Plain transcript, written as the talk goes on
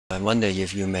I wonder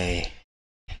if you may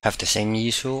have the same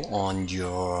issue on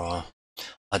your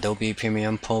Adobe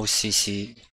Premiere Pro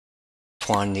CC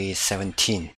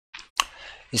 2017.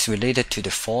 It's related to the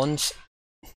fonts.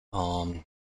 For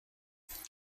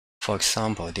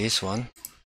example, this one.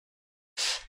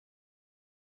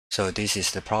 So this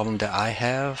is the problem that I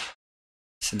have.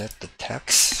 Select the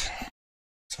text.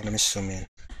 So let me zoom in.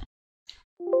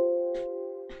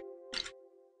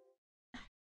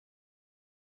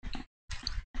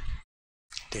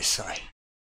 This side.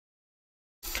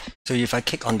 So if I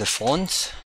click on the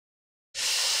fonts,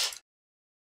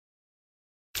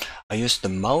 I use the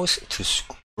mouse to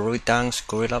scroll it down,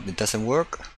 scroll it up. It doesn't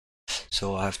work.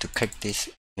 So I have to click this,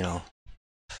 in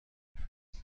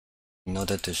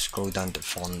order to scroll down the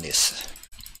font list.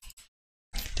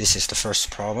 This is the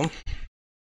first problem.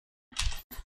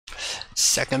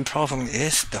 Second problem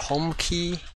is the home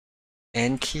key,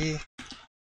 end key,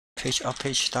 page up,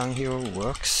 page down here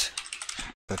works,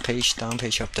 but page down,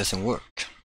 page up doesn't work.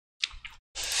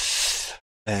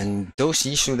 And those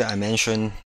issues that I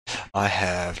mentioned, I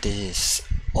have this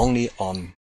only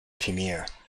on Premiere.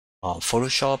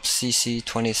 Photoshop CC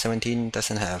 2017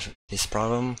 doesn't have this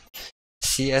problem.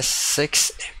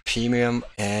 CS6, Premium,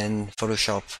 and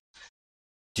Photoshop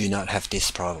do not have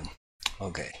this problem.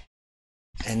 Okay.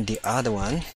 And the other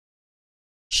one,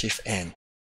 Shift N.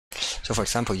 So for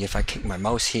example, if I click my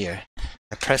mouse here,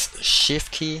 I press the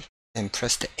Shift key and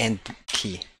press the End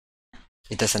key.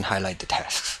 It doesn't highlight the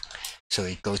text. So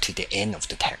it goes to the end of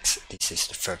the text. This is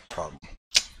the third problem.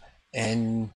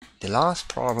 And the last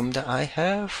problem that I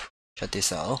have, check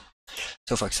this out.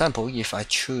 So for example, if I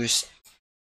choose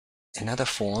another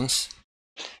font,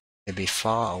 it'll be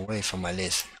far away from my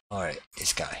list. Alright,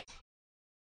 this guy.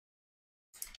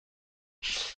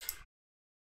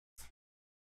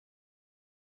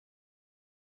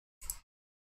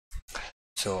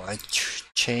 So I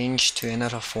change to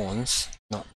another font,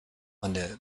 not on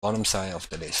the bottom side of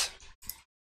the list.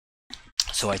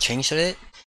 So I changed it.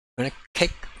 When I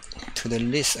click to the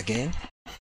list again,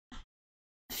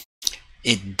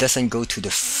 it doesn't go to the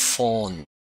font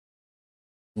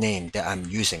name that I'm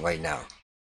using right now.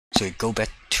 So it go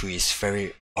back to its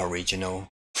very original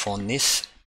font list.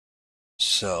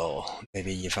 So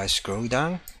maybe if I scroll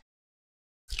down,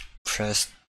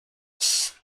 press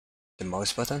the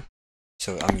mouse button.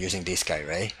 So I'm using this guy,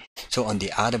 right? So on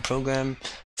the other program,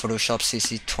 Photoshop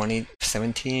CC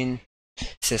 2017,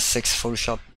 CS6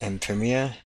 Photoshop and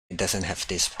Premiere, it doesn't have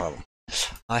this problem.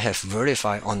 I have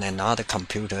verified on another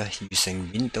computer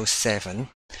using Windows 7.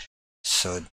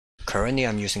 So currently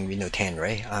I'm using Windows 10,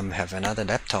 right? I have another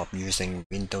laptop using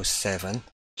Windows 7.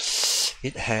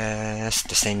 It has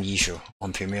the same issue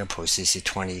on Premiere Pro CC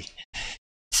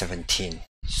 2017.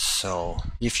 So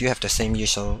if you have the same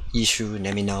issue,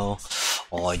 let me know.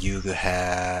 Or you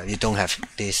don't have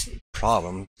this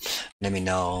problem, let me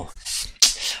know.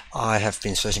 I have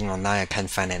been searching online. I can't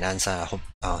find an answer. I hope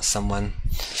someone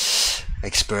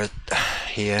expert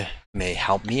here may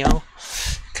help me out,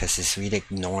 because it's really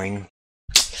annoying.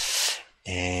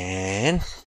 And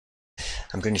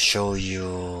I'm going to show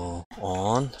you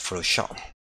on Photoshop.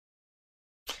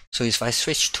 So if I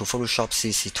switch to Photoshop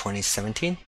CC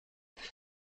 2017,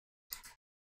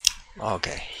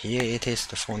 okay, here it is,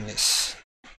 the font list.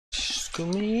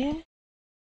 Zoom in.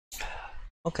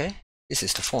 Okay, this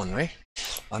is the font, right?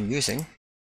 I'm using.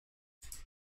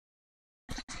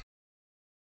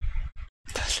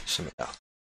 Zoom it out.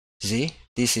 See,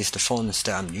 this is the fonts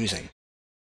that I'm using,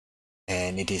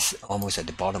 and it is almost at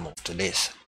the bottom of the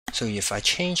list. So if I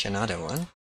change another one,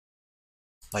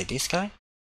 like this guy,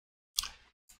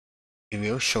 it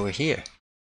will show it here.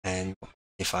 And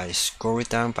if I scroll it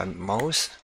down by mouse,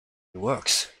 it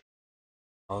works.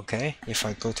 Okay, if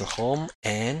I go to home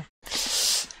and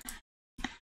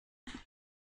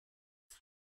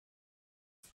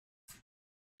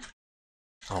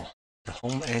the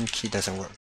home end key doesn't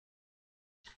work.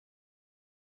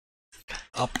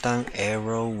 Up down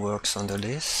arrow works on the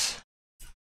list.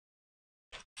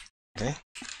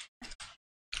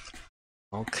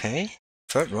 Okay,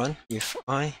 third one, if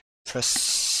I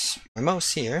press my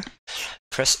mouse here,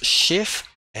 press Shift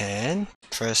and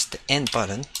press the End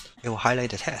button, it will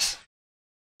highlight the text.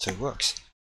 So it works.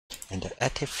 And the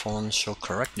active font show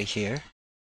correctly here,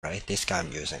 right? This guy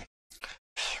I'm using.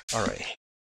 Alright,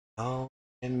 now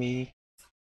let me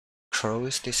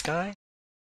close this guy.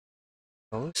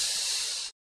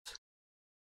 Close.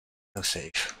 No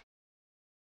save.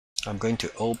 I'm going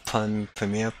to open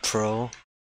Premiere Pro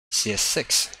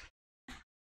CS6.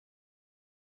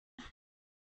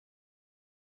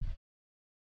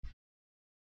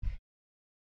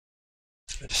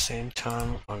 At the same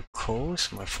time, I'll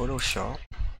close my Photoshop.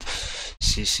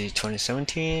 CC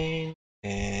 2017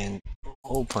 and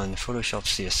open Photoshop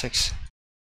CS6.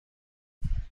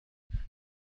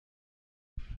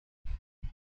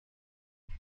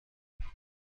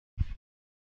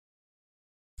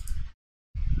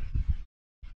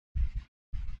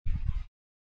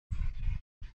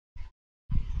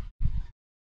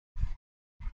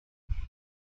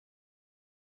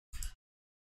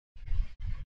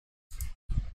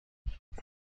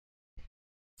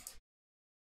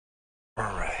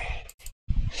 Alright,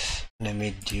 let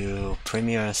me do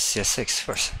Premiere CS6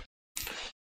 first.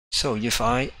 So if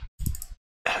I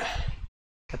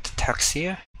get the text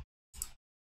here,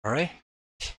 alright,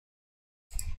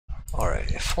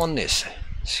 font is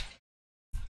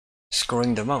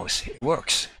scrolling the mouse, it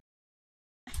works.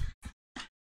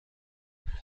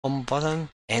 Home button,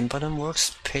 end button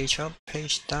works, page up,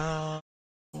 page down,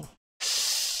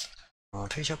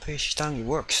 page up, page down, it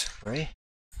works, right?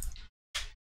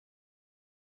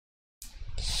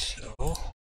 So,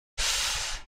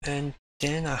 and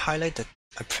then I highlight that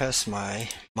I press my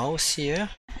mouse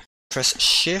here, press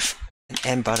Shift and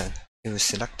End button. It will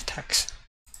select the text,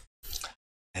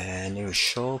 and it will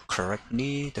show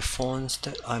correctly the fonts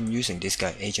that I'm using. This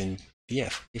guy, Agent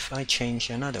BF. If I change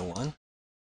another one,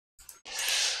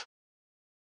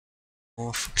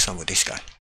 or for example this guy,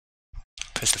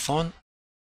 press the font.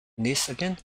 This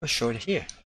again, I'll show it here.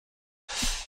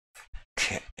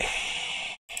 Okay.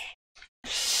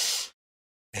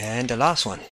 And the last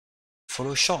one,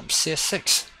 Photoshop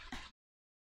CS6.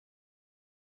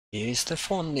 Here's the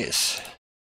font list.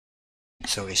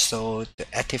 So it's so the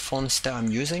active fonts that I'm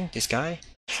using, this guy.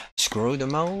 Scroll the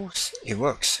mouse, it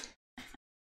works.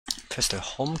 Press the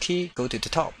home key, go to the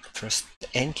top. Press the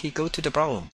end key, go to the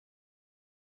bottom.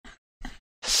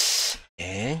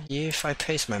 And if I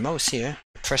place my mouse here,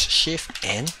 press Shift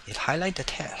and it highlights the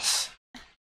text.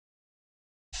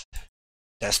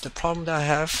 That's the problem that I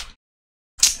have.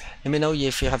 Let me know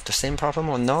if you have the same problem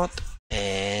or not,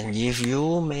 and if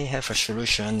you may have a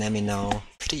solution, let me know.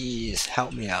 Please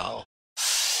help me out.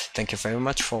 Thank you very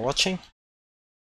much for watching.